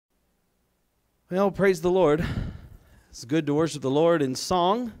Well, praise the Lord. It's good to worship the Lord in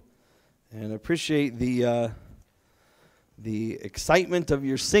song, and appreciate the excitement of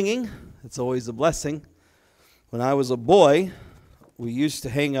your singing. It's always a blessing. When I was a boy, we used to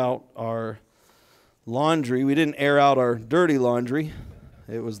hang out our laundry. We didn't air out our dirty laundry.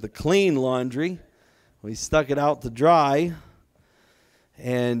 It was the clean laundry. We stuck it out to dry,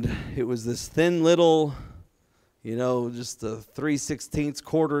 and it was this thin little, just a 3/16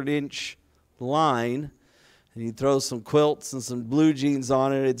 quarter inch line, and you'd throw some quilts and some blue jeans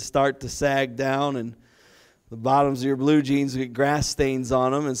on it. It'd start to sag down, and the bottoms of your blue jeans would get grass stains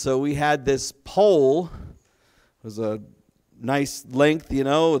on them. And so we had this pole. It was a nice length, with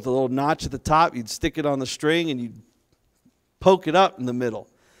a little notch at the top. You'd stick it on the string, and you'd poke it up in the middle.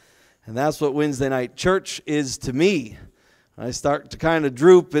 And that's what Wednesday night church is to me. I start to kind of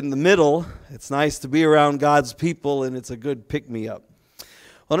droop in the middle. It's nice to be around God's people, and it's a good pick-me-up.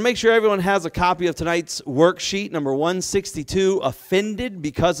 I want to make sure everyone has a copy of tonight's worksheet, number 162, Offended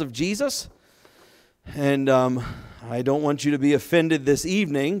Because of Jesus. And I don't want you to be offended this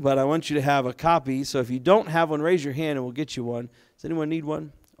evening, but I want you to have a copy. So if you don't have one, raise your hand and we'll get you one. Does anyone need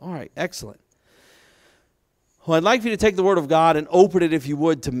one? All right, excellent. Well, I'd like for you to take the Word of God and open it, if you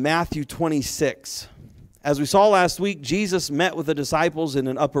would, to Matthew 26. As we saw last week, Jesus met with the disciples in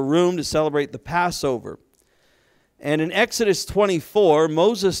an upper room to celebrate the Passover. And in Exodus 24,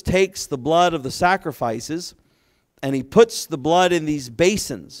 Moses takes the blood of the sacrifices and he puts the blood in these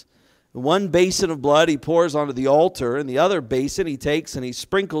basins. One basin of blood he pours onto the altar, and the other basin he takes and he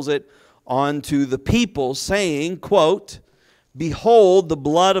sprinkles it onto the people, saying, quote, "Behold the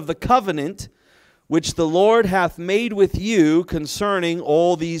blood of the covenant which the Lord hath made with you concerning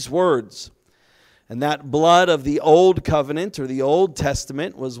all these words." And that blood of the old covenant, or the Old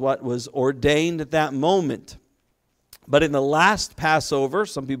Testament, was what was ordained at that moment. But in the last Passover,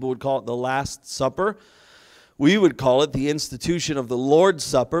 some people would call it the Last Supper. We would call it the institution of the Lord's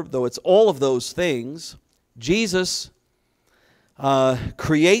Supper, though it's all of those things. Jesus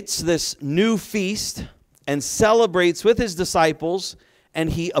creates this new feast and celebrates with his disciples,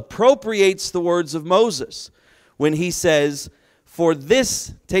 and he appropriates the words of Moses when he says, "For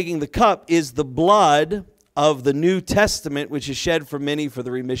this," taking the cup, "is the blood of the New Testament, which is shed for many for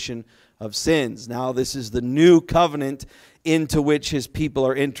the remission of sins." Now this is the new covenant into which his people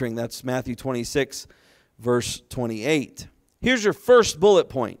are entering. That's Matthew 26, verse 28. Here's your first bullet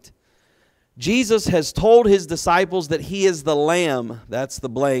point. Jesus has told his disciples that he is the Lamb. That's the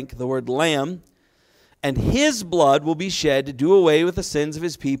blank, the word Lamb. And his blood will be shed to do away with the sins of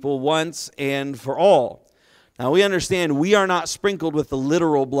his people once and for all. Now we understand we are not sprinkled with the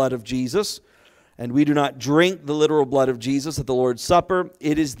literal blood of Jesus, and we do not drink the literal blood of Jesus at the Lord's Supper.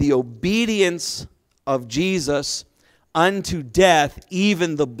 It is the obedience of Jesus unto death,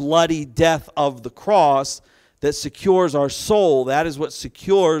 even the bloody death of the cross, that secures our soul. That is what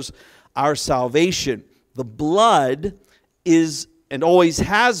secures our salvation. The blood is, and always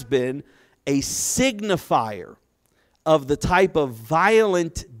has been, a signifier of the type of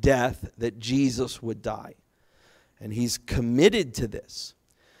violent death that Jesus would die. And he's committed to this.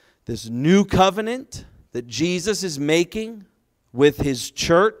 This new covenant that Jesus is making with his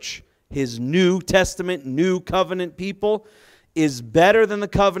church, his New Testament, New Covenant people, is better than the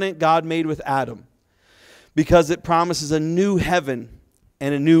covenant God made with Adam, because it promises a new heaven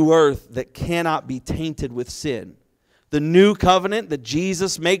and a new earth that cannot be tainted with sin. The new covenant that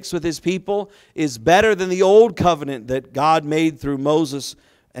Jesus makes with his people is better than the old covenant that God made through Moses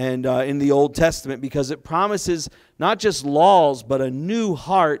and in the Old Testament, because it promises not just laws, but a new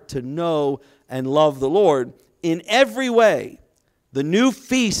heart to know and love the Lord. In every way, the new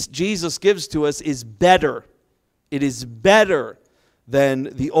feast Jesus gives to us is better. It is better than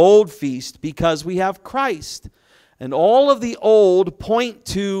the old feast because we have Christ. And all of the old point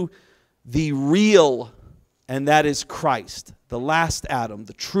to the real, and that is Christ, the last Adam,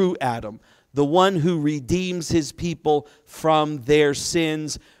 the true Adam, the one who redeems his people from their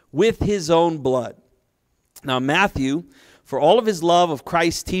sins with his own blood. Now Matthew, for all of his love of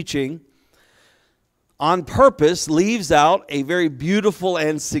Christ's teaching, on purpose leaves out a very beautiful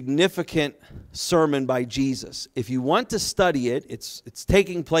and significant sermon by Jesus. If you want to study it, it's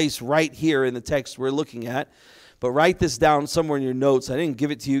taking place right here in the text we're looking at. But write this down somewhere in your notes. I didn't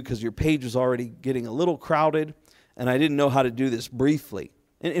give it to you because your page was already getting a little crowded, and I didn't know how to do this briefly.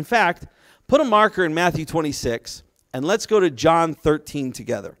 In fact, put a marker in Matthew 26, and let's go to John 13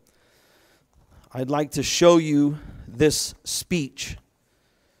 together. I'd like to show you this speech,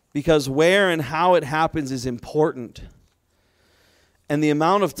 because where and how it happens is important. And the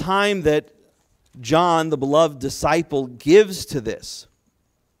amount of time that John, the beloved disciple, gives to this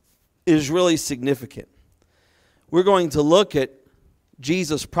is really significant. We're going to look at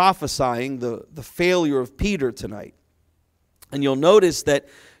Jesus prophesying the failure of Peter tonight. And you'll notice that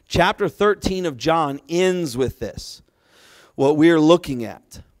chapter 13 of John ends with this, what we're looking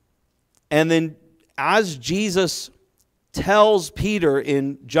at. And then as Jesus tells Peter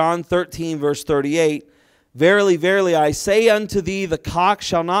in John 13, verse 38, "Verily, verily, I say unto thee, the cock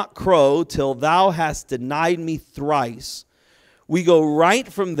shall not crow till thou hast denied me thrice." We go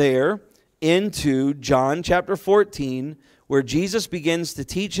right from there into John chapter 14, where Jesus begins to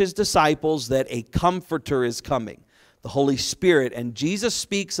teach his disciples that a comforter is coming, the Holy Spirit. And Jesus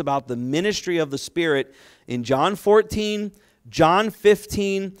speaks about the ministry of the Spirit in John 14, John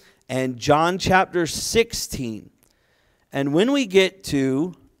 15, and John chapter 16. And when we get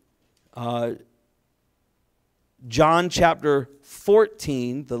to John chapter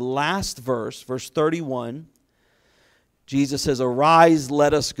 14, the last verse, verse 31, Jesus says, "Arise,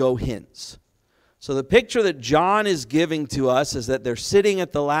 let us go hence." So the picture that John is giving to us is that they're sitting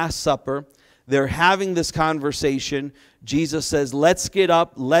at the Last Supper. They're having this conversation. Jesus says, "Let's get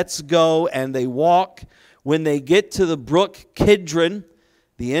up, let's go." And they walk. When they get to the brook Kidron,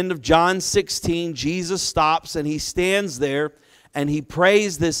 the end of John 16, Jesus stops and he stands there and he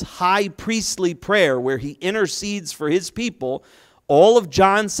prays this high priestly prayer where he intercedes for his people. All of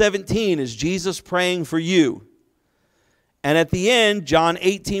John 17 is Jesus praying for you. And at the end, John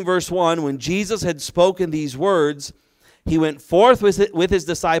 18, verse 1, when Jesus had spoken these words, he went forth with his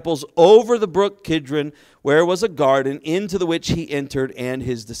disciples over the brook Kidron, where was a garden, into the which he entered, and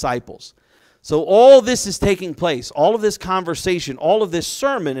his disciples. So all this is taking place, all of this conversation, all of this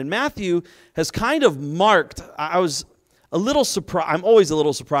sermon, and Matthew has kind of marked. I was a little surprised. I'm always a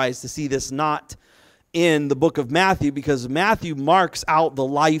little surprised to see this not in the book of Matthew, because Matthew marks out the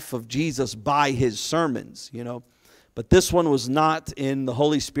life of Jesus by his sermons, But this one was not in the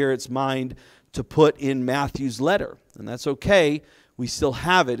Holy Spirit's mind to put in Matthew's letter. And that's okay. We still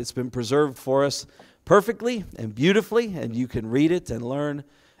have it. It's been preserved for us perfectly and beautifully, and you can read it and learn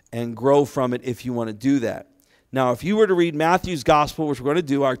and grow from it if you want to do that. Now, if you were to read Matthew's gospel, which we're going to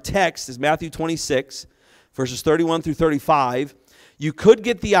do, our text is Matthew 26, verses 31 through 35. You could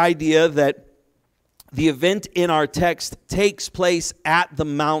get the idea that the event in our text takes place at the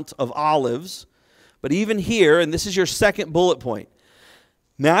Mount of Olives. But even here, and this is your second bullet point,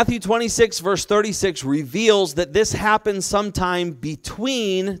 Matthew 26, verse 36 reveals that this happened sometime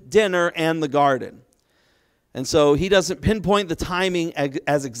between dinner and the garden. And so he doesn't pinpoint the timing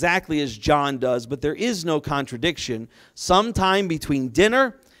as exactly as John does, but there is no contradiction. Sometime between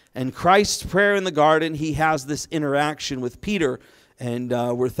dinner and Christ's prayer in the garden, he has this interaction with Peter, and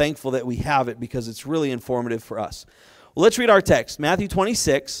we're thankful that we have it because it's really informative for us. Well, let's read our text, Matthew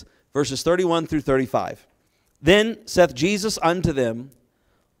 26, verses 31 through 35. "Then saith Jesus unto them,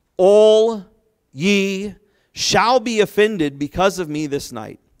 All ye shall be offended because of me this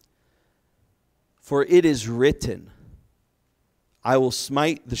night. For it is written, I will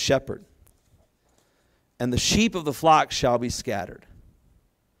smite the shepherd, and the sheep of the flock shall be scattered.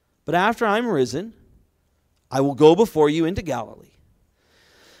 But after I am risen, I will go before you into Galilee.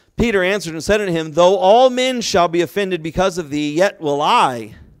 Peter answered and said unto him, Though all men shall be offended because of thee, yet will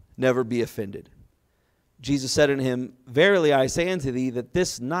I never be offended. Jesus said unto him, Verily I say unto thee, that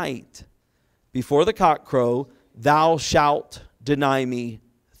this night, before the cock crow, thou shalt deny me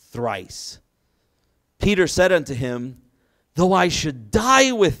thrice. Peter said unto him, Though I should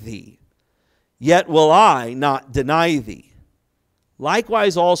die with thee, yet will I not deny thee.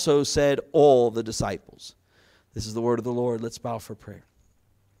 Likewise also said all the disciples." This is the word of the Lord. Let's bow for prayer.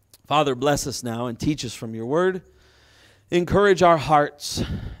 Father, bless us now and teach us from your word. Encourage our hearts,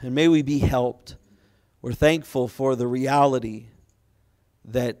 and may we be helped. We're thankful for the reality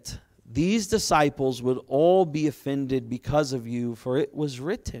that these disciples would all be offended because of you, for it was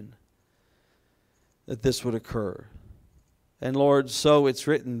written that this would occur. And Lord, so it's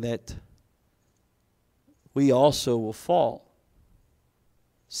written that we also will fall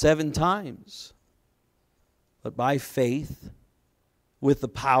 7 times. But by faith, with the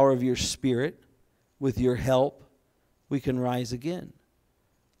power of your Spirit, with your help, we can rise again.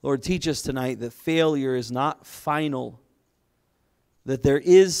 Lord, teach us tonight that failure is not final, that there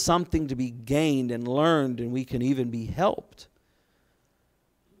is something to be gained and learned, and we can even be helped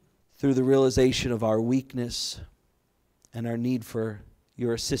through the realization of our weakness and our need for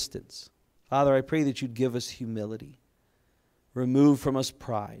your assistance. Father, I pray that you'd give us humility. Remove from us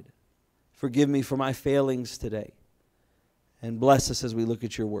pride. Forgive me for my failings today. And bless us as we look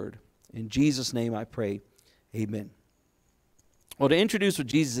at your word. In Jesus' name I pray, amen. Well, to introduce what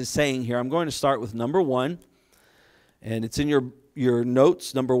Jesus is saying here, I'm going to start with number 1. And it's in your your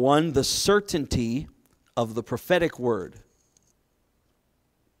notes, number 1, the certainty of the prophetic word.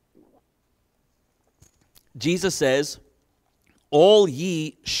 Jesus says, all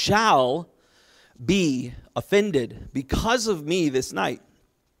ye shall be offended because of me this night.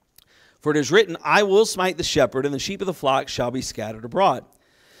 For it is written, I will smite the shepherd, and the sheep of the flock shall be scattered abroad.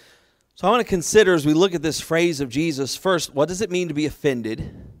 So I want to consider, as we look at this phrase of Jesus, first, what does it mean to be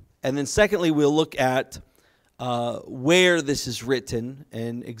offended? And then secondly, we'll look at where this is written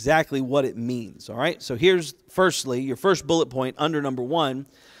and exactly what it means. All right, so here's firstly, your first bullet point under number 1.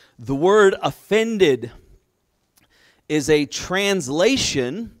 The word offended is a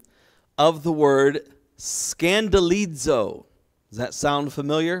translation of the word scandalizo. Does that sound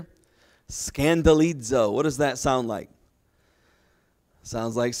familiar? Scandalizo. What does that sound like?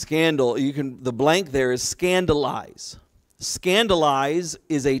 Sounds like scandal. The blank there is scandalize. Scandalize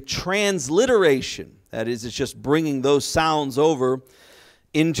is a transliteration. That is, it's just bringing those sounds over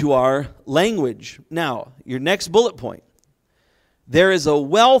into our language. Now, your next bullet point. There is a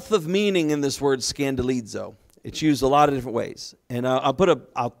wealth of meaning in this word scandalizo. It's used a lot of different ways. And I'll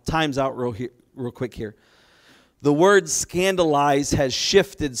times out real quick here. The word scandalize has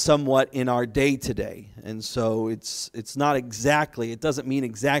shifted somewhat in our day today. And so it's not exactly, it doesn't mean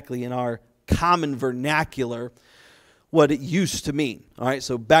exactly in our common vernacular what it used to mean. All right,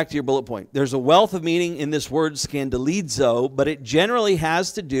 so back to your bullet point. There's a wealth of meaning in this word scandalizo, but it generally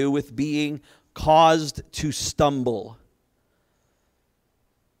has to do with being caused to stumble.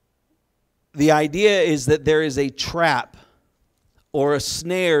 The idea is that there is a trap or a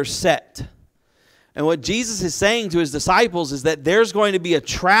snare set. And what Jesus is saying to his disciples is that there's going to be a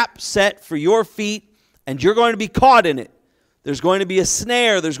trap set for your feet, and you're going to be caught in it. There's going to be a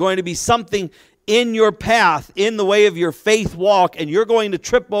snare. There's going to be something in your path, in the way of your faith walk, and you're going to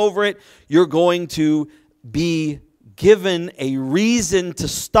trip over it. You're going to be given a reason to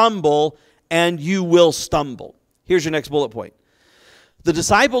stumble, and you will stumble. Here's your next bullet point. The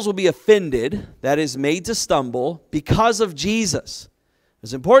disciples will be offended, that is, made to stumble, because of Jesus.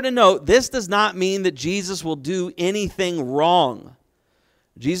 It's important to note, this does not mean that Jesus will do anything wrong.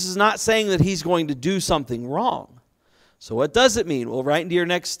 Jesus is not saying that he's going to do something wrong. So what does it mean? Well, right into your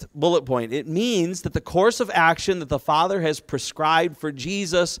next bullet point. It means that the course of action that the Father has prescribed for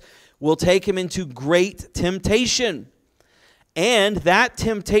Jesus will take him into great temptation. And that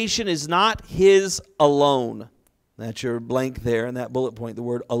temptation is not his alone. That's your blank there in that bullet point, the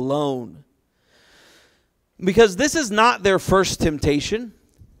word alone. Because this is not their first temptation.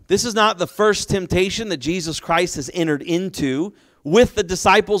 This is not the first temptation that Jesus Christ has entered into with the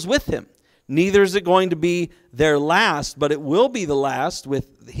disciples with him. Neither is it going to be their last, but it will be the last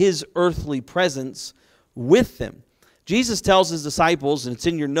with his earthly presence with them. Jesus tells his disciples, and it's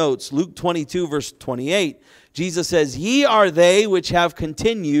in your notes, Luke 22, verse 28, Jesus says, ye are they which have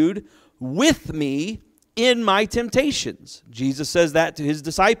continued with me in my temptations. Jesus says that to his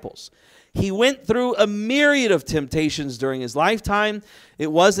disciples. He went through a myriad of temptations during his lifetime.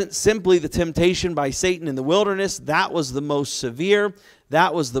 It wasn't simply the temptation by Satan in the wilderness. That was the most severe.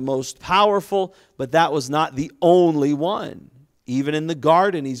 That was the most powerful. But that was not the only one. Even in the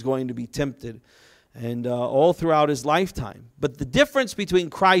garden, he's going to be tempted. And all throughout his lifetime. But the difference between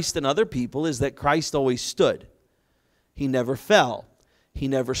Christ and other people is that Christ always stood. He never fell. He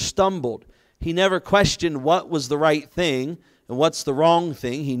never stumbled. He never questioned what was the right thing and what's the wrong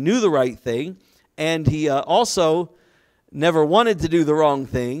thing. He knew the right thing, and he also never wanted to do the wrong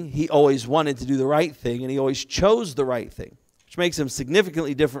thing. He always wanted to do the right thing, and he always chose the right thing, which makes him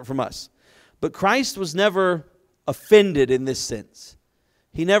significantly different from us. But Christ was never offended in this sense.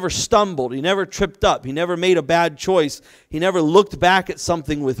 He never stumbled. He never tripped up. He never made a bad choice. He never looked back at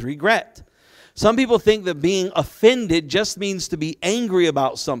something with regret. Some people think that being offended just means to be angry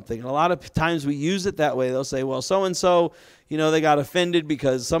about something. And a lot of times we use it that way. They'll say, well, so-and-so, they got offended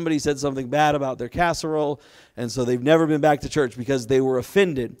because somebody said something bad about their casserole, and so they've never been back to church because they were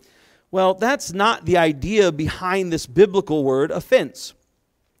offended. Well, that's not the idea behind this biblical word, offense.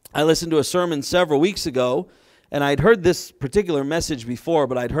 I listened to a sermon several weeks ago, and I'd heard this particular message before,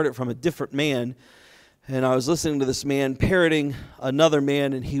 but I'd heard it from a different man. And I was listening to this man parroting another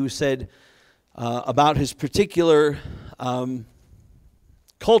man, and he said, about his particular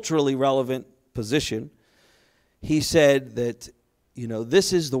culturally relevant position. He said that,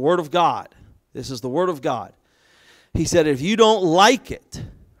 this is the Word of God. This is the Word of God. He said, if you don't like it,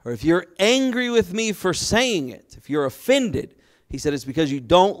 or if you're angry with me for saying it, if you're offended, he said it's because you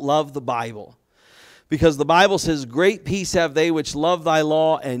don't love the Bible. Because the Bible says, great peace have they which love thy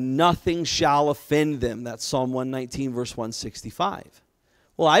law, and nothing shall offend them. That's Psalm 119, verse 165.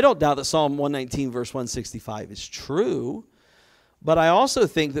 Well, I don't doubt that Psalm 119, verse 165 is true, But I also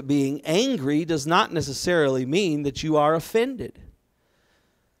think that being angry does not necessarily mean that you are offended.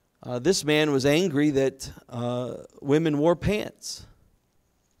 This man was angry that women wore pants.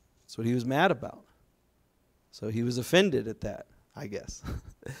 That's what he was mad about. So he was offended at that, I guess,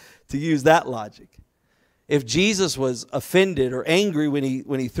 to use that logic. If Jesus was offended or angry when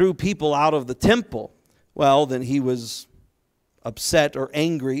he threw people out of the temple, well, then he was upset or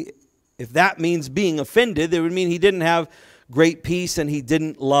angry. If that means being offended, that would mean he didn't have great peace and he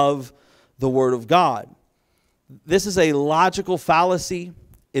didn't love the Word of God. This is a logical fallacy.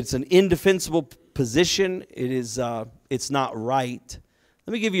 It's an indefensible position. It's not right.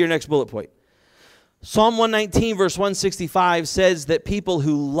 Let me give you your next bullet point. Psalm 119, verse 165 says that people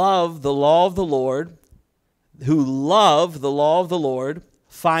who love the law of the Lord,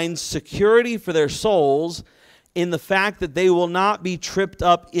 find security for their souls in the fact that they will not be tripped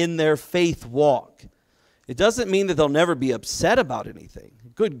up in their faith walk. It doesn't mean that they'll never be upset about anything.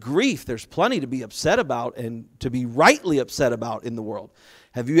 Good grief, there's plenty to be upset about and to be rightly upset about in the world.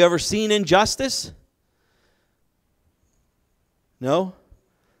 Have you ever seen injustice? No?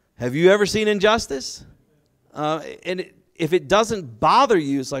 Have you ever seen injustice? If it doesn't bother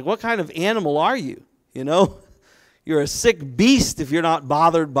you, it's like, what kind of animal are you? You know? You're a sick beast if you're not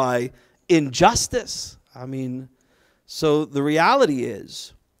bothered by injustice. I mean, so the reality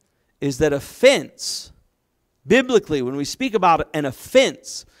is that offense, biblically, when we speak about an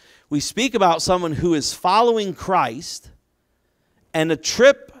offense, we speak about someone who is following Christ, and a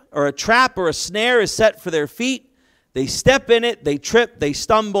trip or a trap or a snare is set for their feet. They step in it, they trip, they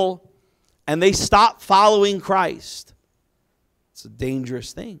stumble, and they stop following Christ. It's a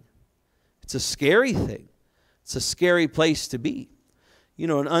dangerous thing. It's a scary thing. It's a scary place to be. You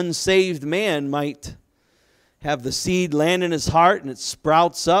know, an unsaved man might have the seed land in his heart and it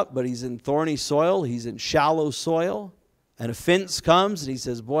sprouts up, but he's in thorny soil, he's in shallow soil. An offense comes and he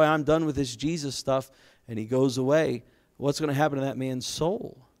says, boy, I'm done with this Jesus stuff, and he goes away. What's going to happen to that man's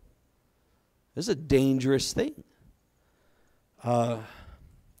soul? This is a dangerous thing.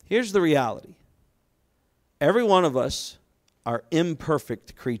 Here's the reality. Every one of us are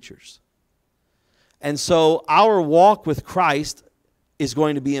imperfect creatures. And so our walk with Christ is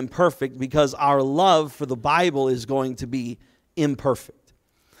going to be imperfect because our love for the Bible is going to be imperfect.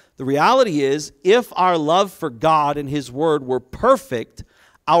 The reality is, if our love for God and His Word were perfect,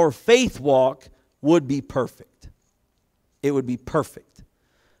 our faith walk would be perfect. It would be perfect.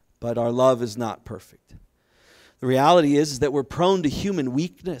 But our love is not perfect. The reality is that we're prone to human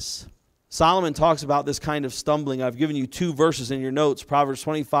weakness. Solomon talks about this kind of stumbling. I've given you 2 verses in your notes. Proverbs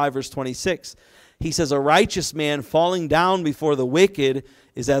 25, verse 26. He says, a righteous man falling down before the wicked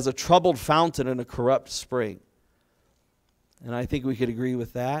is as a troubled fountain in a corrupt spring. And I think we could agree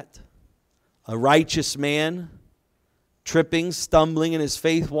with that. A righteous man tripping, stumbling in his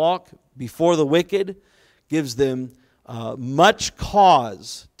faith walk before the wicked gives them much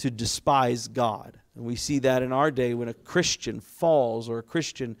cause to despise God. And we see that in our day when a Christian falls or a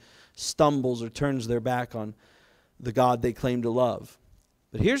Christian stumbles or turns their back on the God they claim to love.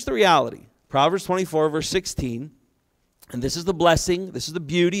 But here's the reality. Proverbs 24, verse 16, and this is the blessing, this is the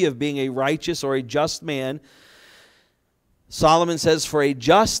beauty of being a righteous or a just man. Solomon says, for a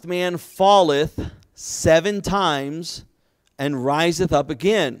just man falleth 7 times and riseth up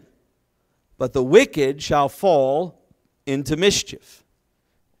again, but the wicked shall fall into mischief.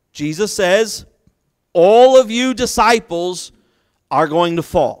 Jesus says, all of you disciples are going to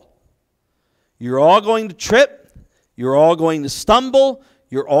fall. You're all going to trip. You're all going to stumble.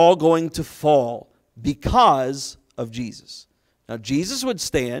 You're all going to fall because of Jesus. Now, Jesus would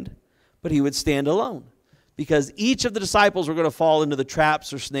stand, but He would stand alone because each of the disciples were going to fall into the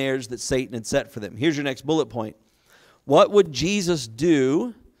traps or snares that Satan had set for them. Here's your next bullet point. What would Jesus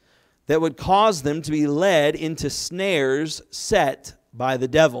do that would cause them to be led into snares set by the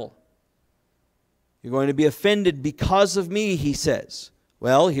devil? You're going to be offended because of me, He says.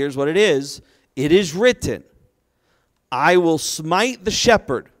 Well, here's what it is. It is written, I will smite the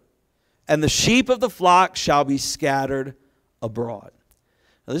shepherd, and the sheep of the flock shall be scattered abroad.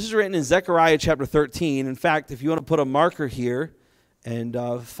 Now, this is written in Zechariah chapter 13. In fact, if you want to put a marker here and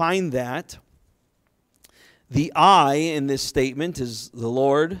find that, the I in this statement is the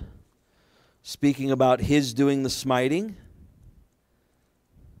Lord speaking about His doing the smiting.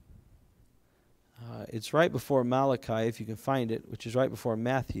 It's right before Malachi, if you can find it, which is right before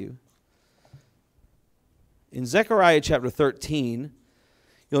Matthew. In Zechariah chapter 13,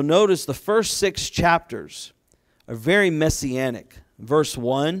 you'll notice the first 6 chapters are very messianic. Verse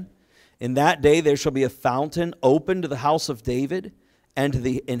 1, in that day there shall be a fountain open to the house of David and to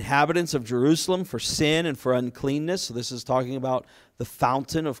the inhabitants of Jerusalem for sin and for uncleanness. So this is talking about the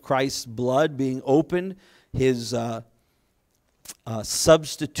fountain of Christ's blood being opened, his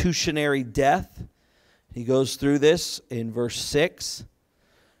substitutionary death. He goes through this in verse 6.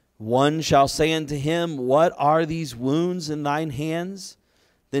 One shall say unto him, what are these wounds in thine hands?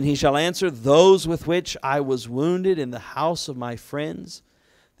 Then he shall answer, those with which I was wounded in the house of my friends.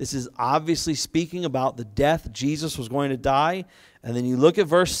 This is obviously speaking about the death Jesus was going to die. And then you look at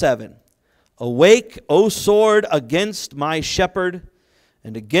verse 7. Awake, O sword, against my shepherd,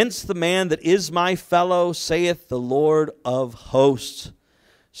 and against the man that is my fellow, saith the Lord of hosts.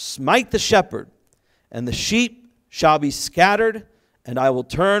 Smite the shepherd, and the sheep shall be scattered, and I will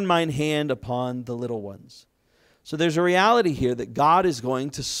turn mine hand upon the little ones. So there's a reality here that God is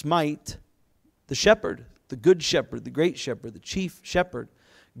going to smite the shepherd, the good shepherd, the great shepherd, the chief shepherd.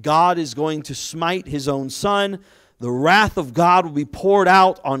 God is going to smite his own son. The wrath of God will be poured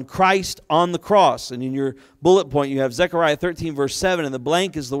out on Christ on the cross. And in your bullet point, you have Zechariah 13, verse 7, and the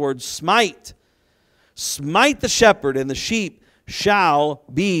blank is the word smite. Smite the shepherd, and the sheep shall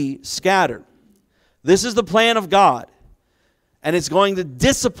be scattered. This is the plan of God. And it's going to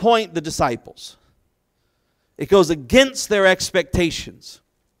disappoint the disciples. It goes against their expectations.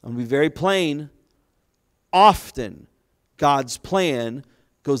 I'm going to be very plain. Often, God's plan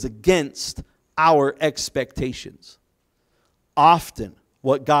goes against our expectations. Often,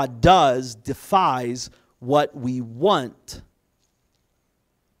 what God does defies what we want.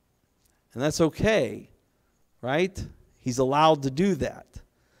 And that's okay, right? He's allowed to do that.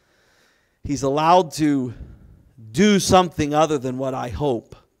 He's allowed to do something other than what I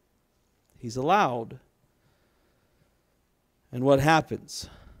hope. He's allowed. And what happens?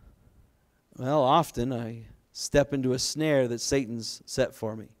 Well, often I step into a snare that Satan's set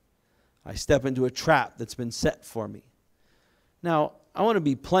for me. I step into a trap that's been set for me. Now, I want to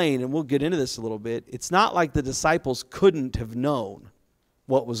be plain, and we'll get into this a little bit. It's not like the disciples couldn't have known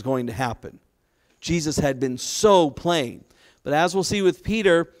what was going to happen. Jesus had been so plain. But as we'll see with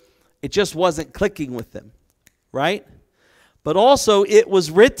Peter, it just wasn't clicking with them, right? But also, it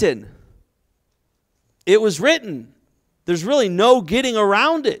was written. It was written. There's really no getting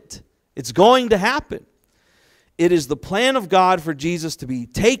around it. It's going to happen. It is the plan of God for Jesus to be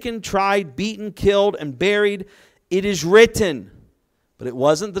taken, tried, beaten, killed, and buried. It is written. But it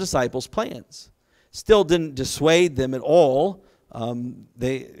wasn't the disciples' plans. Still didn't dissuade them at all.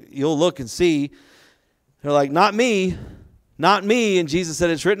 You'll look and see. They're like, not me. Not me. And Jesus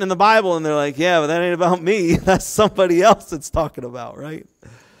said, it's written in the Bible. And they're like, yeah, but that ain't about me. That's somebody else it's talking about, right?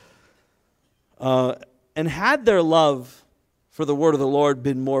 And had their love for the word of the Lord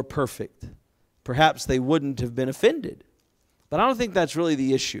been more perfect, perhaps they wouldn't have been offended. But I don't think that's really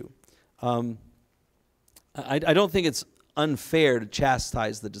the issue. I don't think it's unfair to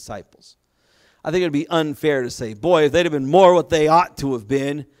chastise the disciples. I think it would be unfair to say, boy, if they'd have been more what they ought to have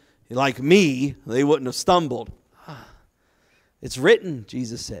been, like me, they wouldn't have stumbled. It's written,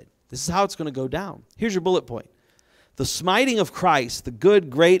 Jesus said. This is how it's going to go down. Here's your bullet point. The smiting of Christ, the good,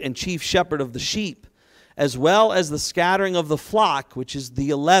 great, and chief shepherd of the sheep, as well as the scattering of the flock, which is the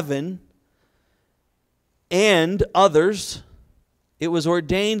 11, and others, it was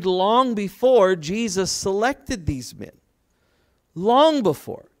ordained long before Jesus selected these men. Long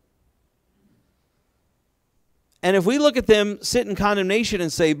before. And if we look at them, sit in condemnation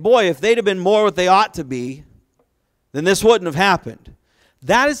and say, boy, if they'd have been more what they ought to be, then this wouldn't have happened.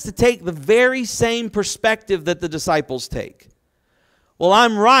 That is to take the very same perspective that the disciples take. Well,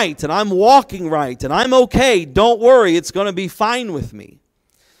 I'm right, and I'm walking right, and I'm okay. Don't worry, it's going to be fine with me.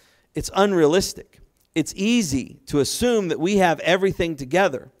 It's unrealistic. It's easy to assume that we have everything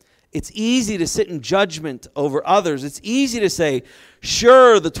together. It's easy to sit in judgment over others. It's easy to say,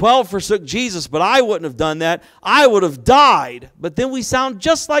 sure, the 12 forsook Jesus, but I wouldn't have done that. I would have died. But then we sound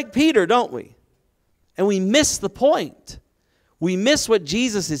just like Peter, don't we? And we miss the point. We miss what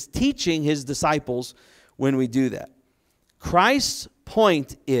Jesus is teaching his disciples when we do that. Christ's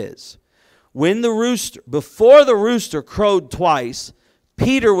point is, before the rooster crowed twice,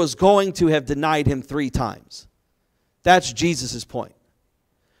 Peter was going to have denied him 3 times. That's Jesus' point.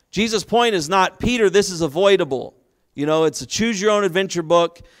 Jesus' point is not, Peter, this is avoidable. You know, it's a choose-your-own-adventure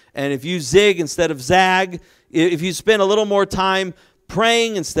book, and if you zig instead of zag, if you spend a little more time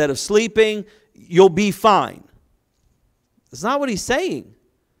praying instead of sleeping, you'll be fine. That's not what he's saying.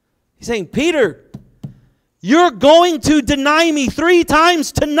 He's saying, Peter, you're going to deny me 3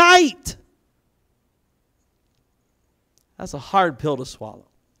 times tonight. That's a hard pill to swallow.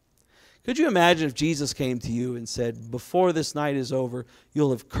 Could you imagine if Jesus came to you and said, before this night is over, you'll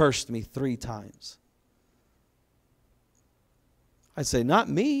have cursed me 3 times? I'd say, not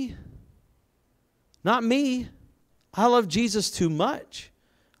me. Not me. I love Jesus too much.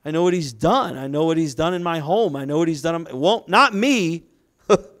 I know what he's done. I know what he's done in my home. I know what he's done. Not me.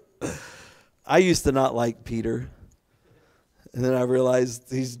 I used to not like Peter. And then I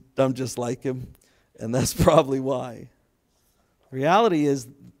realized I'm just like him. And that's probably why. Reality is,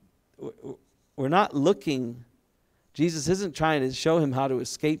 we're not looking. Jesus isn't trying to show him how to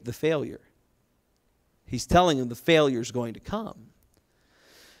escape the failure. He's telling him the failure is going to come.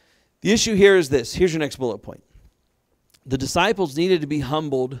 The issue here is this. Here's your next bullet point. The disciples needed to be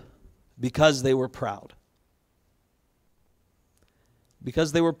humbled because they were proud.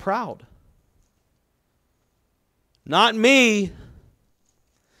 Because they were proud. Not me.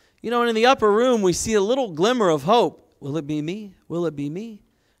 You know, and in the upper room, we see a little glimmer of hope. Will it be me? Will it be me?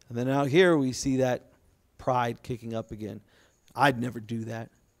 And then out here, we see that pride kicking up again. I'd never do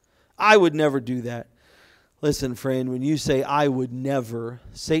that. I would never do that. Listen, friend, when you say, I would never,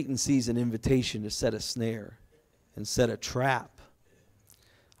 Satan sees an invitation to set a snare and set a trap.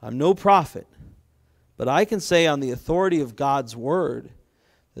 I'm no prophet, but I can say on the authority of God's word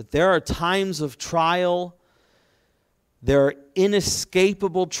that there are times of trial. There are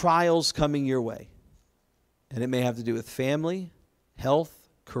inescapable trials coming your way. And it may have to do with family, health,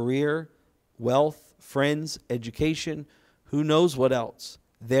 career, wealth, friends, education, who knows what else.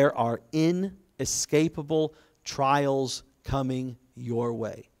 There are inescapable trials coming your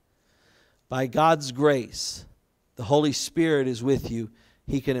way. By God's grace, the Holy Spirit is with you.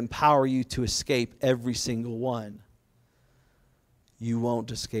 He can empower you to escape every single one. You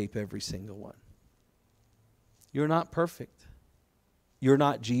won't escape every single one. You're not perfect. You're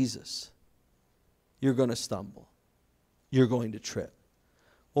not Jesus. You're going to stumble. You're going to trip.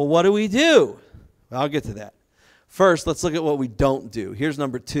 Well, what do we do? Well, I'll get to that. First, let's look at what we don't do. Here's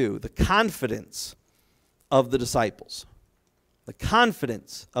number 2, the confidence of the disciples. The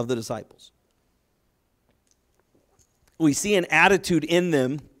confidence of the disciples. We see an attitude in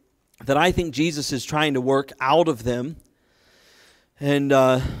them that I think Jesus is trying to work out of them. And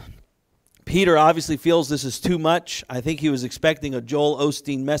Peter obviously feels this is too much. I think he was expecting a Joel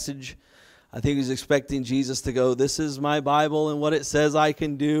Osteen message. I think he was expecting Jesus to go, this is my Bible and what it says I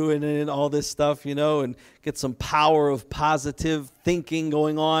can do and all this stuff, you know, and get some power of positive thinking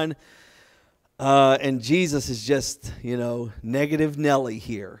going on. And Jesus is just, you know, negative Nelly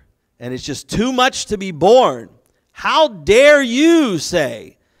here. And it's just too much to be borne. How dare you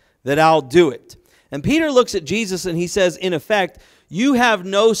say that I'll do it? And Peter looks at Jesus and he says, in effect, you have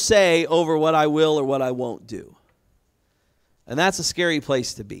no say over what I will or what I won't do. And that's a scary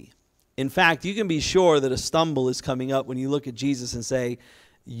place to be. In fact, you can be sure that a stumble is coming up when you look at Jesus and say,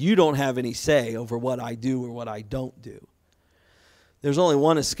 you don't have any say over what I do or what I don't do. There's only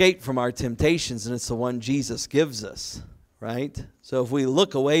one escape from our temptations, and it's the one Jesus gives us, right? So if we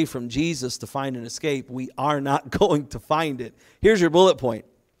look away from Jesus to find an escape, we are not going to find it. Here's your bullet point.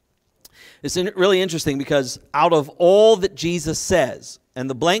 It's really interesting because out of all that Jesus says, and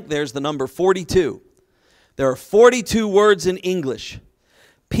the blank there's the number 42. There are 42 words in English.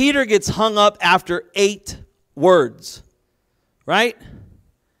 Peter gets hung up after 8 words, right?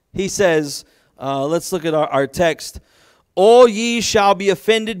 He says, let's look at our text. All ye shall be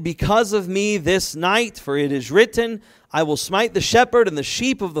offended because of me this night, for it is written, I will smite the shepherd, and the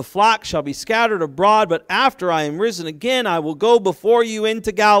sheep of the flock shall be scattered abroad, but after I am risen again, I will go before you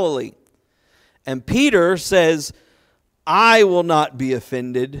into Galilee. And Peter says, I will not be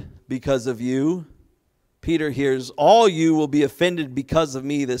offended because of you. Peter hears, all you will be offended because of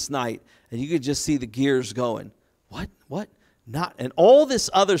me this night. And you could just see the gears going. What? Not. And all this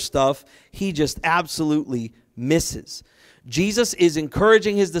other stuff, he just absolutely misses. Jesus is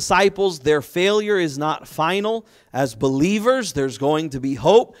encouraging his disciples. Their failure is not final. As believers, there's going to be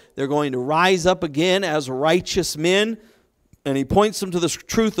hope. They're going to rise up again as righteous men. And he points them to the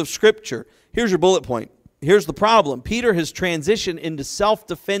truth of Scripture. Here's your bullet point. Here's the problem. Peter has transitioned into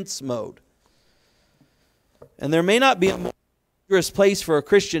self-defense mode. And there may not be a more dangerous place for a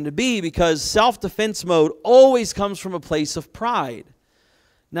Christian to be because self-defense mode always comes from a place of pride.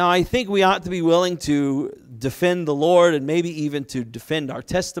 Now, I think we ought to be willing to defend the Lord and maybe even to defend our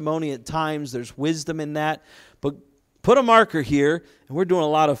testimony at times. There's wisdom in that. But put a marker here, and we're doing a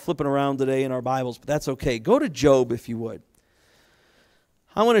lot of flipping around today in our Bibles, but that's okay. Go to Job if you would.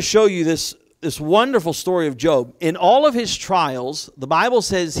 I want to show you this wonderful story of Job. In all of his trials, the Bible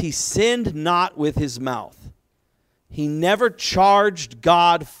says he sinned not with his mouth. He never charged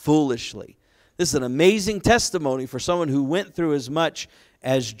God foolishly. This is an amazing testimony for someone who went through as much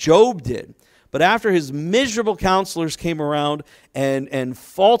as Job did. But after his miserable counselors came around and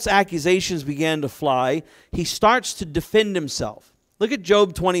false accusations began to fly, he starts to defend himself. Look at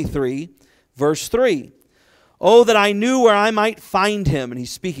Job 23, verse 3. Oh, that I knew where I might find him, and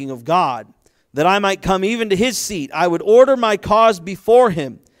he's speaking of God, that I might come even to his seat. I would order my cause before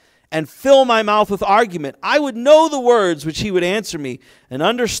him, and fill my mouth with argument. I would know the words which he would answer me, and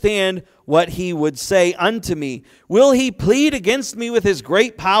understand what he would say unto me. Will he plead against me with his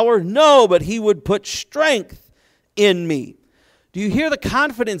great power? No, but he would put strength in me. Do you hear the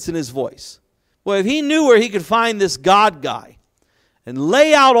confidence in his voice? Well, if he knew where he could find this God guy, and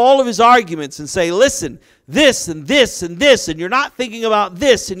lay out all of his arguments and say, listen, this and this and this, and you're not thinking about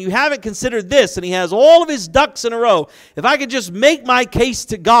this, and you haven't considered this, and he has all of his ducks in a row. If I could just make my case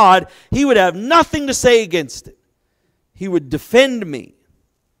to God, he would have nothing to say against it. He would defend me.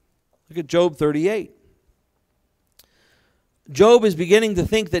 Look at Job 38. Job is beginning to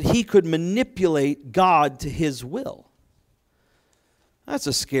think that he could manipulate God to his will. That's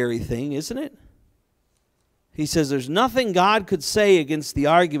a scary thing, isn't it? He says, there's nothing God could say against the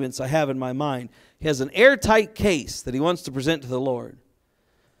arguments I have in my mind. He has an airtight case that he wants to present to the Lord.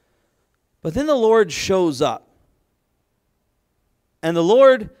 But then the Lord shows up. And the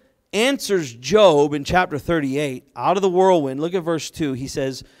Lord answers Job in chapter 38, out of the whirlwind. Look at verse 2. He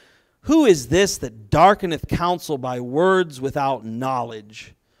says, who is this that darkeneth counsel by words without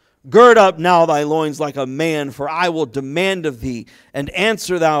knowledge? Gird up now thy loins like a man, for I will demand of thee, and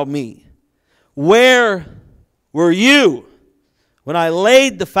answer thou me. Where were you when I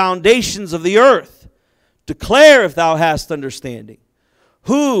laid the foundations of the earth? Declare if thou hast understanding.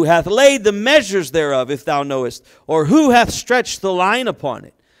 Who hath laid the measures thereof, if thou knowest? Or who hath stretched the line upon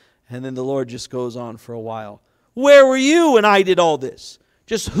it? And then the Lord just goes on for a while. Where were you when I did all this?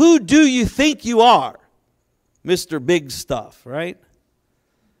 Just who do you think you are? Mr. Big Stuff, right?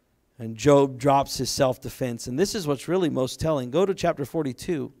 And Job drops his self-defense. And this is what's really most telling. Go to chapter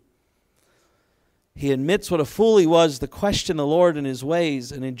 42. He admits what a fool he was to question the Lord and his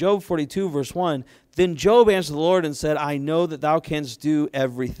ways. And in Job 42, verse 1, then Job answered the Lord and said, I know that thou canst do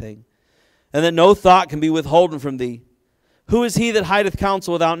everything, and that no thought can be withholden from thee. Who is he that hideth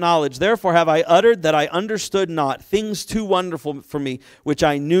counsel without knowledge? Therefore have I uttered that I understood not, things too wonderful for me, which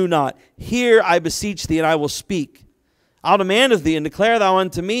I knew not. Hear, I beseech thee, and I will speak. I'll demand of thee, and declare thou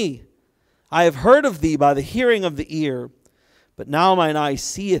unto me. I have heard of thee by the hearing of the ear, but now mine eye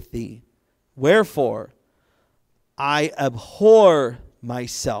seeth thee. Wherefore, I abhor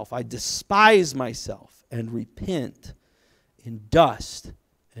myself, I despise myself, and repent in dust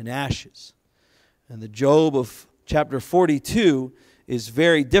and ashes. And the Job of chapter 42 is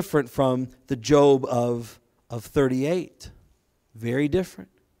very different from the Job of 38. Very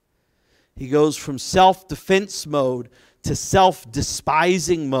different. He goes from self-defense mode to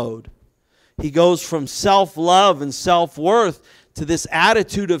self-despising mode. He goes from self-love and self-worth to this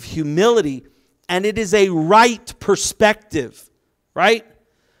attitude of humility, and it is a right perspective, right?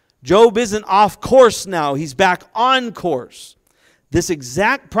 Job isn't off course now. He's back on course. This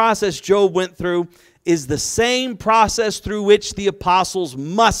exact process Job went through is the same process through which the apostles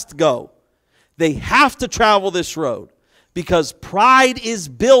must go. They have to travel this road because pride is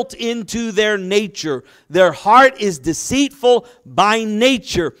built into their nature. Their heart is deceitful by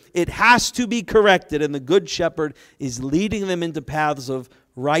nature. It has to be corrected, and the Good Shepherd is leading them into paths of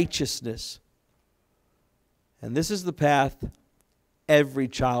righteousness. And this is the path every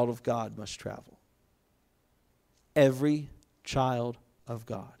child of God must travel. Every child of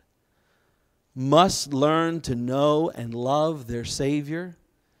God must learn to know and love their Savior.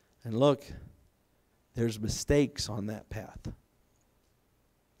 And look, there's mistakes on that path.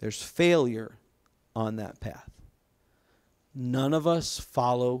 There's failure on that path. None of us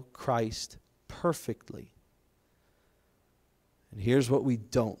follow Christ perfectly. And here's what we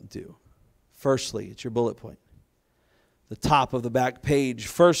don't do. Firstly, it's your bullet point. The top of the back page.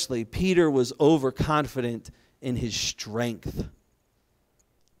 Firstly, Peter was overconfident in his strength.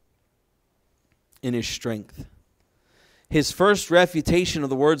 In his strength. His first refutation of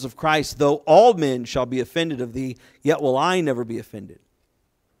the words of Christ, though all men shall be offended of thee, yet will I never be offended.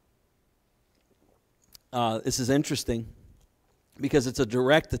 This is interesting because it's a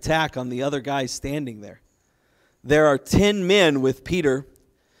direct attack on the other guys standing there. There are 10 men with Peter.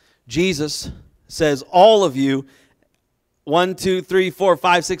 Jesus says, all of you, 1, 2, 3, 4,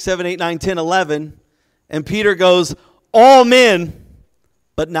 5, 6, 7, 8, 9, 10, 11. And Peter goes, all men,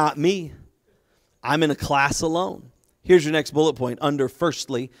 but not me. I'm in a class alone. Here's your next bullet point under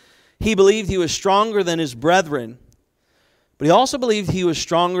firstly. He believed he was stronger than his brethren, but he also believed he was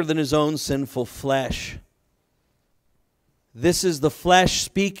stronger than his own sinful flesh. This is the flesh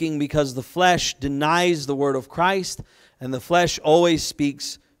speaking because the flesh denies the word of Christ, and the flesh always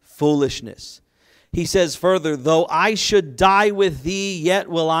speaks foolishness. He says further, though I should die with thee, yet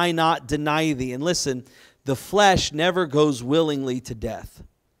will I not deny thee. And listen, the flesh never goes willingly to death.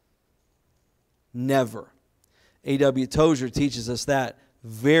 Never. A.W. Tozer teaches us that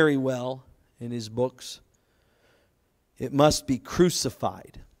very well in his books. It must be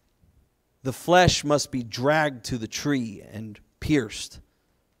crucified. The flesh must be dragged to the tree and pierced.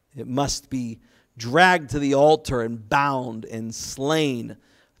 It must be dragged to the altar and bound and slain.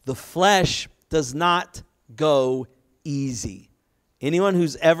 The flesh does not go easy. Anyone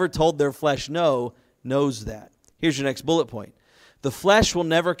who's ever told their flesh no knows that. Here's your next bullet point. The flesh will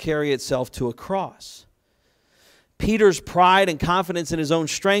never carry itself to a cross. Peter's pride and confidence in his own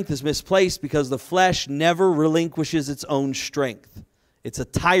strength is misplaced because the flesh never relinquishes its own strength. It's a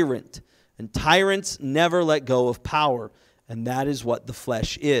tyrant, and tyrants never let go of power, and that is what the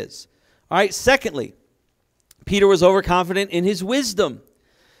flesh is. All right, secondly, Peter was overconfident in his wisdom.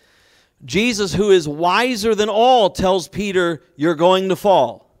 Jesus, who is wiser than all, tells Peter, you're going to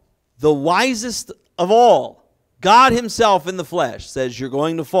fall. The wisest of all, God himself in the flesh, says you're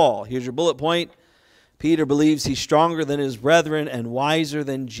going to fall. Here's your bullet point. Peter believes he's stronger than his brethren and wiser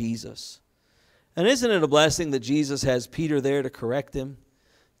than Jesus. And isn't it a blessing that Jesus has Peter there to correct him,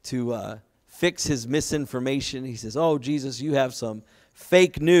 to fix his misinformation? He says, oh, Jesus, you have some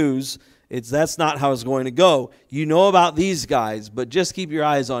fake news. That's not how it's going to go. You know about these guys, but just keep your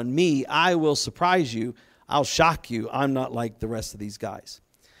eyes on me. I will surprise you. I'll shock you. I'm not like the rest of these guys.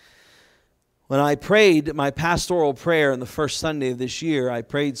 When I prayed my pastoral prayer on the first Sunday of this year, I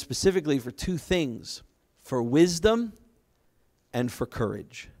prayed specifically for two things, for wisdom and for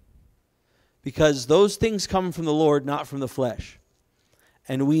courage. Because those things come from the Lord, not from the flesh.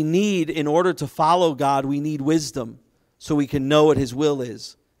 And we need, in order to follow God, we need wisdom so we can know what his will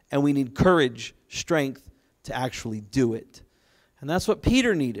is. And we need courage, strength to actually do it. And that's what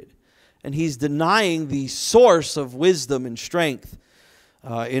Peter needed. And he's denying the source of wisdom and strength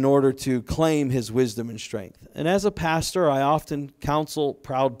in order to claim his wisdom and strength. And as a pastor, I often counsel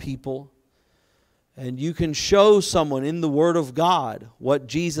proud people. And you can show someone in the Word of God what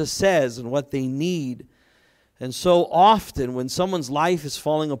Jesus says and what they need. And so often when someone's life is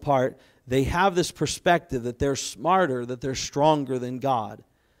falling apart, they have this perspective that they're smarter, that they're stronger than God.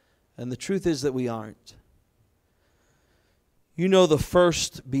 And the truth is that we aren't. You know the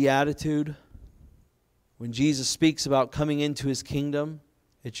first beatitude? When Jesus speaks about coming into his kingdom,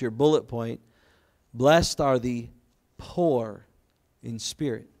 it's your bullet point. Blessed are the poor in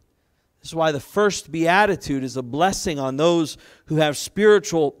spirit. This is why the first beatitude is a blessing on those who have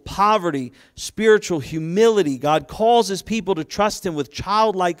spiritual poverty, spiritual humility. God calls his people to trust him with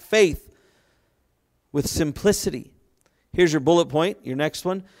childlike faith, with simplicity. Here's your bullet point, your next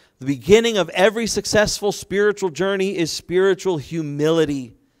one. The beginning of every successful spiritual journey is spiritual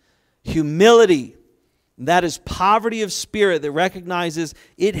humility. Humility. That is poverty of spirit that recognizes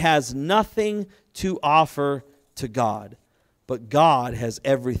it has nothing to offer to God. But God has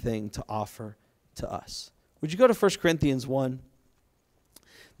everything to offer to us. Would you go to 1 Corinthians 1?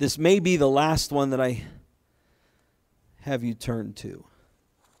 This may be the last one that I have you turn to.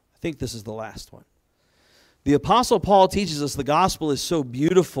 I think this is the last one. The Apostle Paul teaches us the gospel is so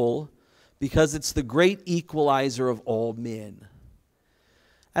beautiful because it's the great equalizer of all men.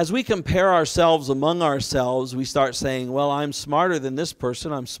 As we compare ourselves among ourselves, we start saying, well, I'm smarter than this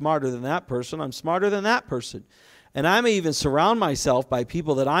person, I'm smarter than that person, I'm smarter than that person. And I may even surround myself by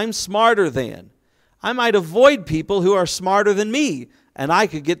people that I'm smarter than. I might avoid people who are smarter than me, and I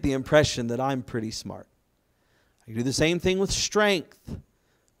could get the impression that I'm pretty smart. I can do the same thing with strength,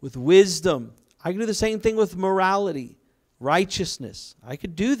 with wisdom. I can do the same thing with morality, righteousness. I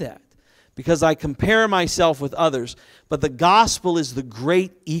could do that because I compare myself with others. But the gospel is the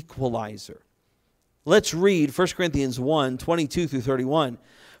great equalizer. Let's read 1 Corinthians 1, 22 through 31.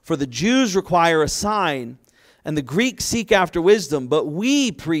 For the Jews require a sign, and the Greeks seek after wisdom, but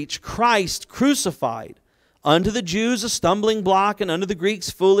we preach Christ crucified. Unto the Jews a stumbling block, and unto the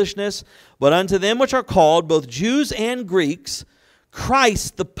Greeks foolishness. But unto them which are called, both Jews and Greeks,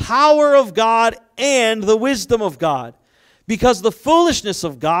 Christ, the power of God and the wisdom of God. Because the foolishness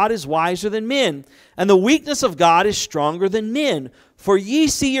of God is wiser than men, and the weakness of God is stronger than men. For ye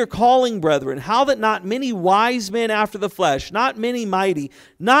see your calling, brethren, how that not many wise men after the flesh, not many mighty,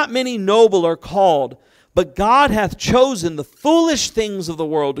 not many noble are called. But God hath chosen the foolish things of the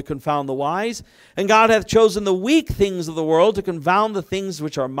world to confound the wise, and God hath chosen the weak things of the world to confound the things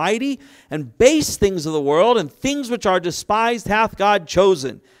which are mighty, and base things of the world, and things which are despised hath God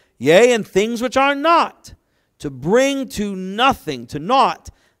chosen, yea, and things which are not, to bring to nothing, to naught,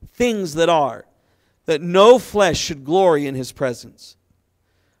 things that are, that no flesh should glory in his presence.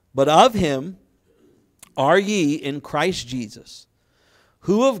 But of him are ye in Christ Jesus,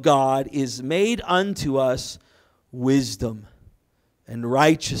 who of God is made unto us wisdom and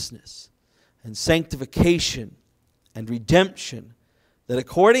righteousness and sanctification and redemption, that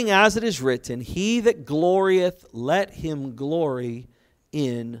according as it is written, he that glorieth, let him glory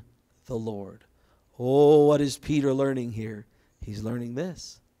in the Lord. Oh, what is Peter learning here? He's learning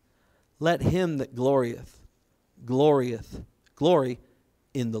this. Let him that glory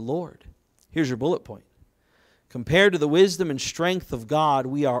in the Lord. Here's your bullet point. Compared to the wisdom and strength of God,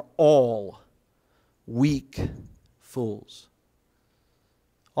 we are all weak fools.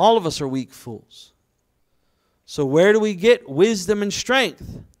 All of us are weak fools. So where do we get wisdom and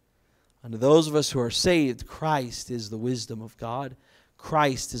strength? Unto those of us who are saved, Christ is the wisdom of God.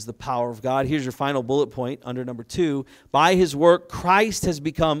 Christ is the power of God. Here's your final bullet point under number 2. By his work, Christ has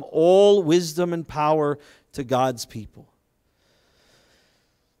become all wisdom and power to God's people.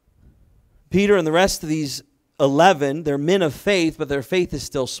 Peter and the rest of these 11, they're men of faith, but their faith is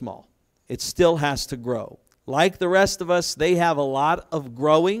still small. It still has to grow. Like the rest of us, they have a lot of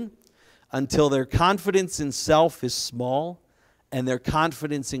growing until their confidence in self is small and their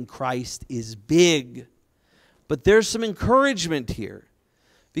confidence in Christ is big. But there's some encouragement here,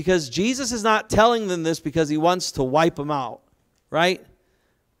 because Jesus is not telling them this because he wants to wipe them out, right?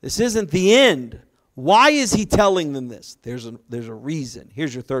 This isn't the end. Why is he telling them this? There's a reason.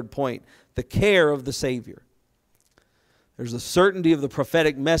 Here's your third point: the care of the Savior. There's the certainty of the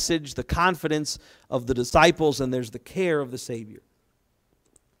prophetic message, the confidence of the disciples, and there's the care of the Savior.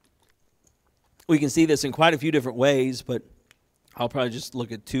 We can see this in quite a few different ways, but I'll probably just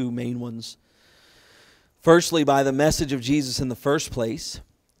look at 2 main ones. Firstly, by the message of Jesus in the first place.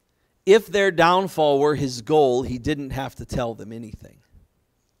 If their downfall were his goal, he didn't have to tell them anything.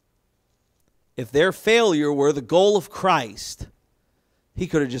 If their failure were the goal of Christ, he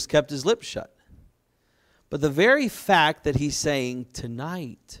could have just kept his lips shut. But the very fact that he's saying,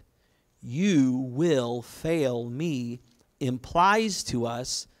 tonight you will fail me, implies to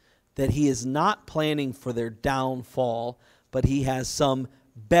us that he is not planning for their downfall, but he has some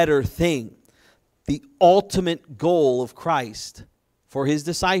better thing. The ultimate goal of Christ for his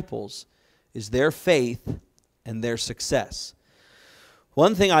disciples is their faith and their success.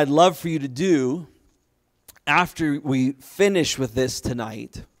 One thing I'd love for you to do after we finish with this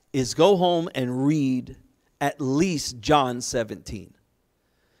tonight is go home and read at least John 17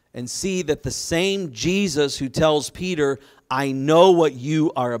 and see that the same Jesus who tells Peter, I know what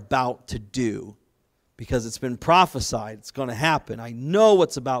you are about to do because it's been prophesied, it's going to happen. I know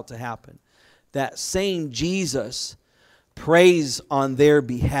what's about to happen. That same Jesus prays on their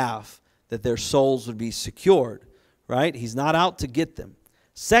behalf that their souls would be secured, right? He's not out to get them.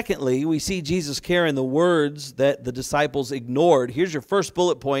 Secondly, we see Jesus care in the words that the disciples ignored. Here's your first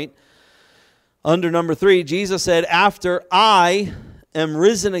bullet point. Under number 3, Jesus said, after I am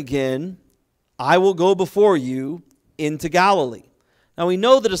risen again, I will go before you into Galilee. Now we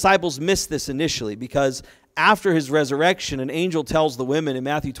know the disciples missed this initially because after his resurrection, an angel tells the women in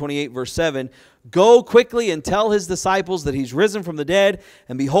Matthew 28 verse 7, go quickly and tell his disciples that he's risen from the dead,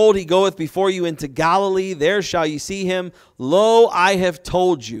 and behold, he goeth before you into Galilee. There shall ye see him. Lo, I have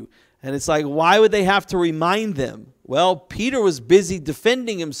told you. And it's like, why would they have to remind them? Well, Peter was busy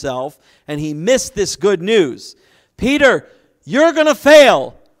defending himself, and he missed this good news. Peter, you're going to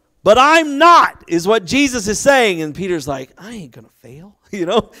fail, but I'm not, is what Jesus is saying. And Peter's like, I ain't going to fail. You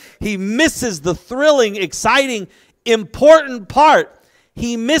know, he misses the thrilling, exciting, important part.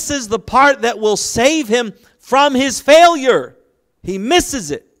 He misses the part that will save him from his failure. He misses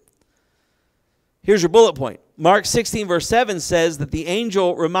it. Here's your bullet point. Mark 16 verse 7 says that the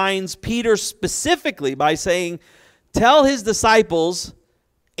angel reminds Peter specifically by saying, tell his disciples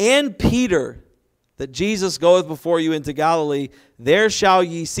and Peter that Jesus goeth before you into Galilee. There shall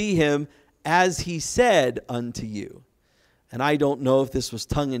ye see him, as he said unto you. And I don't know if this was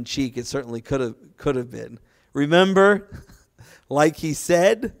tongue-in-cheek. It certainly could have been. Remember, like he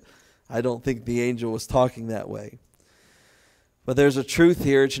said? I don't think the angel was talking that way. But there's a truth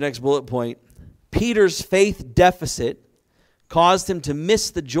here. It's your next bullet point. Peter's faith deficit caused him to miss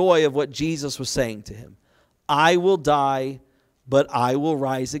the joy of what Jesus was saying to him. I will die, but I will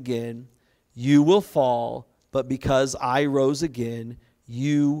rise again. You will fall, but because I rose again,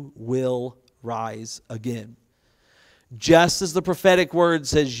 you will rise again. Just as the prophetic word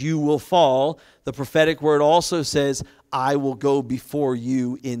says you will fall, the prophetic word also says, I will go before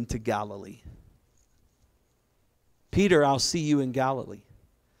you into Galilee. Peter, I'll see you in Galilee.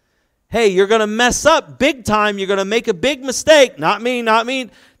 Hey, you're going to mess up big time. You're going to make a big mistake. Not me, not me.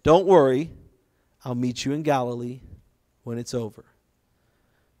 Don't worry. I'll meet you in Galilee when it's over.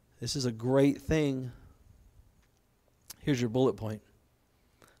 This is a great thing Here's your bullet point.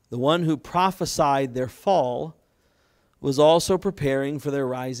 The one who prophesied their fall was also preparing for their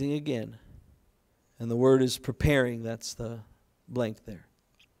rising again. And the word is preparing. That's the blank there.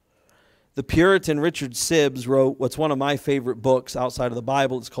 The Puritan Richard Sibbes wrote what's one of my favorite books outside of the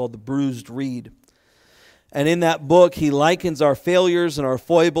Bible. It's called The Bruised Reed. And in that book, he likens our failures and our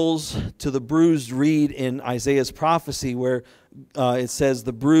foibles to the bruised reed in Isaiah's prophecy, where it says,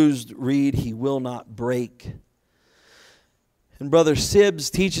 the bruised reed he will not break. And Brother Sibbes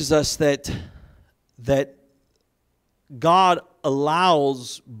teaches us that God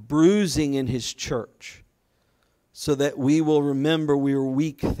allows bruising in his church so that we will remember we are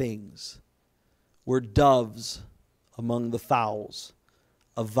weak things. We're doves among the fowls,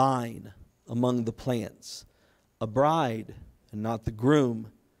 a vine among the plants, a bride and not the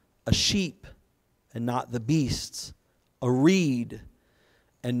groom, a sheep and not the beasts, a reed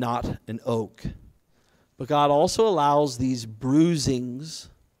and not an oak. But God also allows these bruisings.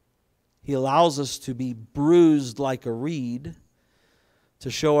 He allows us to be bruised like a reed to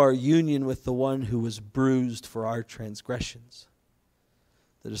show our union with the one who was bruised for our transgressions.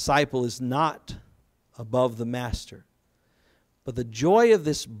 The disciple is not above the master. But the joy of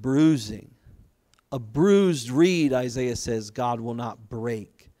this bruising, a bruised reed, Isaiah says, God will not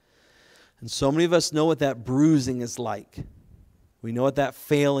break. And so many of us know what that bruising is like. We know what that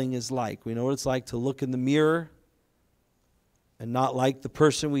failing is like. We know what it's like to look in the mirror and not like the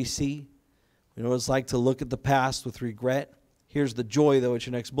person we see. We know what it's like to look at the past with regret. Here's the joy, though, at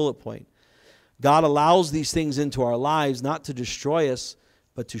your next bullet point. God allows these things into our lives not to destroy us,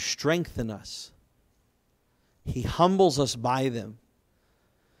 but to strengthen us. He humbles us by them.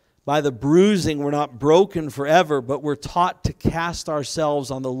 By the bruising, we're not broken forever, but we're taught to cast ourselves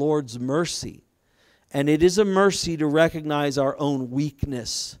on the Lord's mercy. And it is a mercy to recognize our own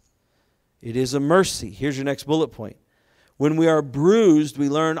weakness. It is a mercy. Here's your next bullet point. When we are bruised, we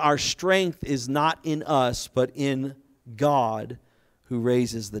learn our strength is not in us, but in God who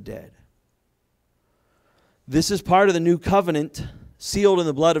raises the dead. This is part of the new covenant sealed in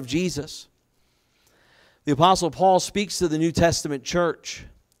the blood of Jesus. The Apostle Paul speaks to the New Testament church,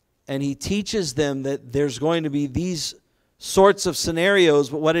 and he teaches them that there's going to be these sorts of scenarios,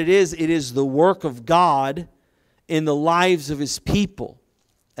 but what it is the work of God in the lives of his people.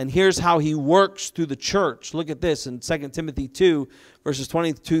 And here's how he works through the church. Look at this in 2 Timothy 2, verses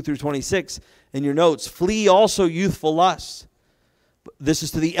 22 through 26 in your notes. Flee also youthful lusts. This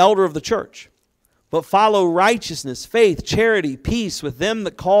is to the elder of the church. But follow righteousness, faith, charity, peace with them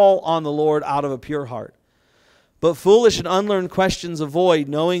that call on the Lord out of a pure heart. But foolish and unlearned questions avoid,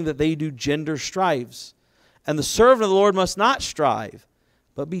 knowing that they do gender strifes. And the servant of the Lord must not strive,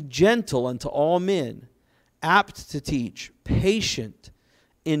 but be gentle unto all men, apt to teach, patient,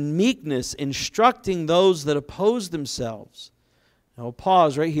 in meekness, instructing those that oppose themselves. Now we'll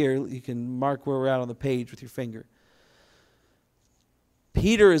pause right here. You can mark where we're at on the page with your finger.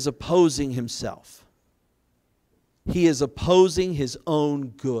 Peter is opposing himself. He is opposing his own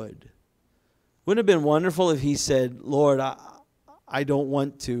good. Wouldn't it have been wonderful if he said, Lord, I don't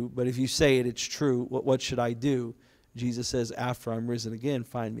want to, but if you say it, it's true. What should I do? Jesus says, after I'm risen again,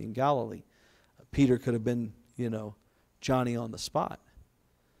 find me in Galilee. Peter could have been, Johnny on the spot.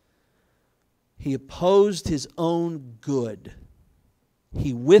 He opposed his own good.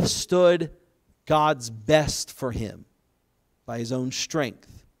 He withstood God's best for him by his own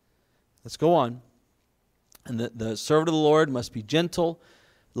strength. Let's go on. And the servant of the Lord must be gentle,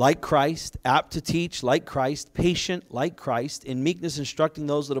 like Christ, apt to teach, like Christ, patient, like Christ, in meekness instructing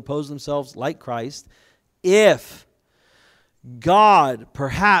those that oppose themselves, like Christ. If God,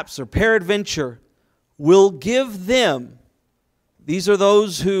 perhaps, or peradventure, will give them, these are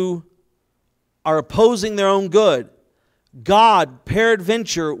those who are opposing their own good, God,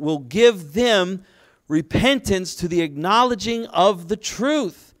 peradventure, will give them repentance to the acknowledging of the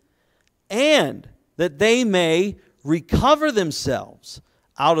truth, and that they may recover themselves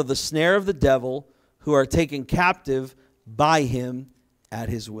out of the snare of the devil, who are taken captive by him at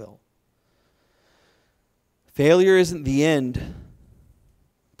his will. Failure isn't the end.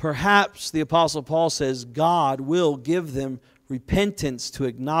 Perhaps the Apostle Paul says God will give them repentance to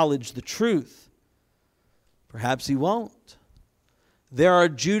acknowledge the truth. Perhaps he won't. There are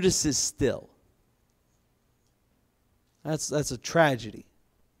Judases still. That's a tragedy.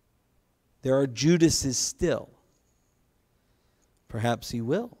 There are Judases still. Perhaps he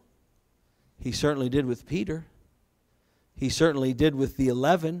will. He certainly did with Peter. He certainly did with the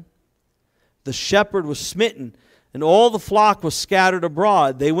 11. The shepherd was smitten, and all the flock was scattered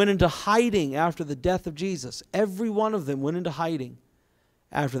abroad. They went into hiding after the death of Jesus. Every one of them went into hiding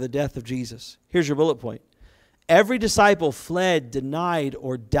after the death of Jesus. Here's your bullet point. Every disciple fled, denied,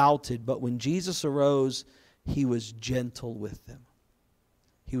 or doubted, but when Jesus arose, he was gentle with them.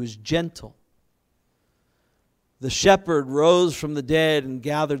 He was gentle. The shepherd rose from the dead and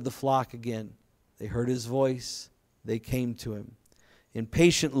gathered the flock again. They heard his voice. They came to him. In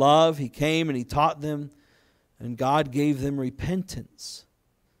patient love, he came and he taught them, and God gave them repentance.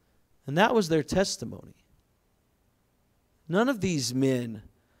 And that was their testimony. None of these men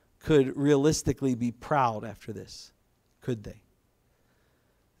could realistically be proud after this, could they?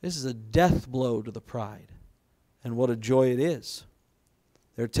 This is a death blow to the pride, and what a joy it is.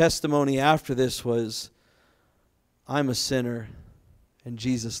 Their testimony after this was, I'm a sinner, and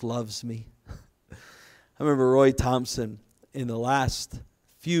Jesus loves me. I remember Roy Thompson, in the last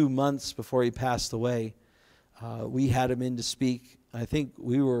few months before he passed away, we had him in to speak. I think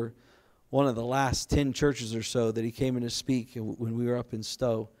we were one of the last 10 churches or so that he came in to speak when we were up in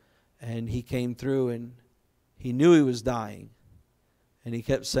Stowe. And he came through and he knew he was dying. And he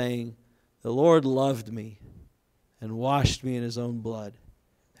kept saying, the Lord loved me and washed me in his own blood.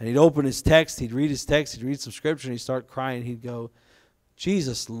 And he'd open his text, he'd read his text, he'd read some scripture, and he'd start crying. He'd go,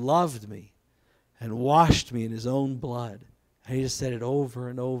 Jesus loved me and washed me in his own blood. And he just said it over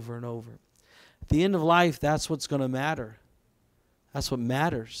and over and over. At the end of life, that's what's going to matter. That's what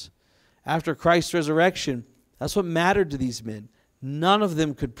matters. After Christ's resurrection, that's what mattered to these men. None of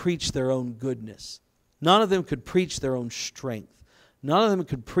them could preach their own goodness. None of them could preach their own strength. None of them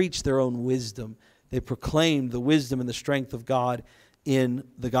could preach their own wisdom. They proclaimed the wisdom and the strength of God in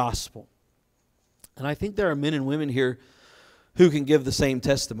the gospel. And I think there are men and women here who can give the same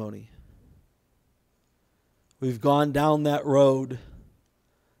testimony. We've gone down that road.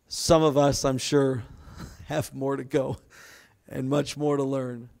 Some of us, I'm sure, have more to go and much more to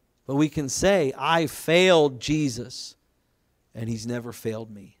learn. But we can say, I failed Jesus, and he's never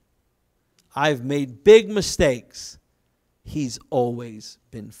failed me. I've made big mistakes. He's always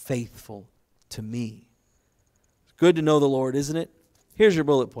been faithful to me. It's good to know the Lord, isn't it? Here's your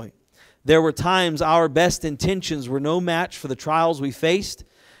bullet point. There were times our best intentions were no match for the trials we faced,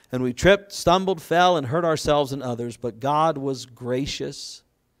 and we tripped, stumbled, fell, and hurt ourselves and others, but God was gracious.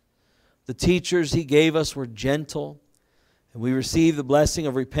 The teachers he gave us were gentle, and we received the blessing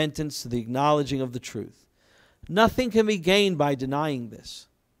of repentance to the acknowledging of the truth. Nothing can be gained by denying this.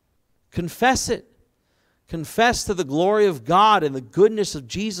 Confess it. Confess to the glory of God and the goodness of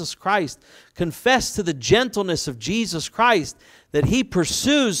Jesus Christ. Confess to the gentleness of Jesus Christ, that he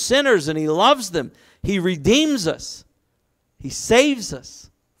pursues sinners and he loves them. He redeems us. He saves us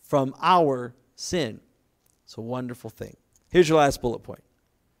from our sin. It's a wonderful thing. Here's your last bullet point.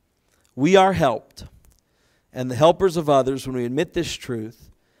 We are helped and the helpers of others when we admit this truth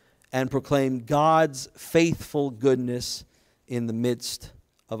and proclaim God's faithful goodness in the midst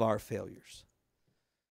of our failures.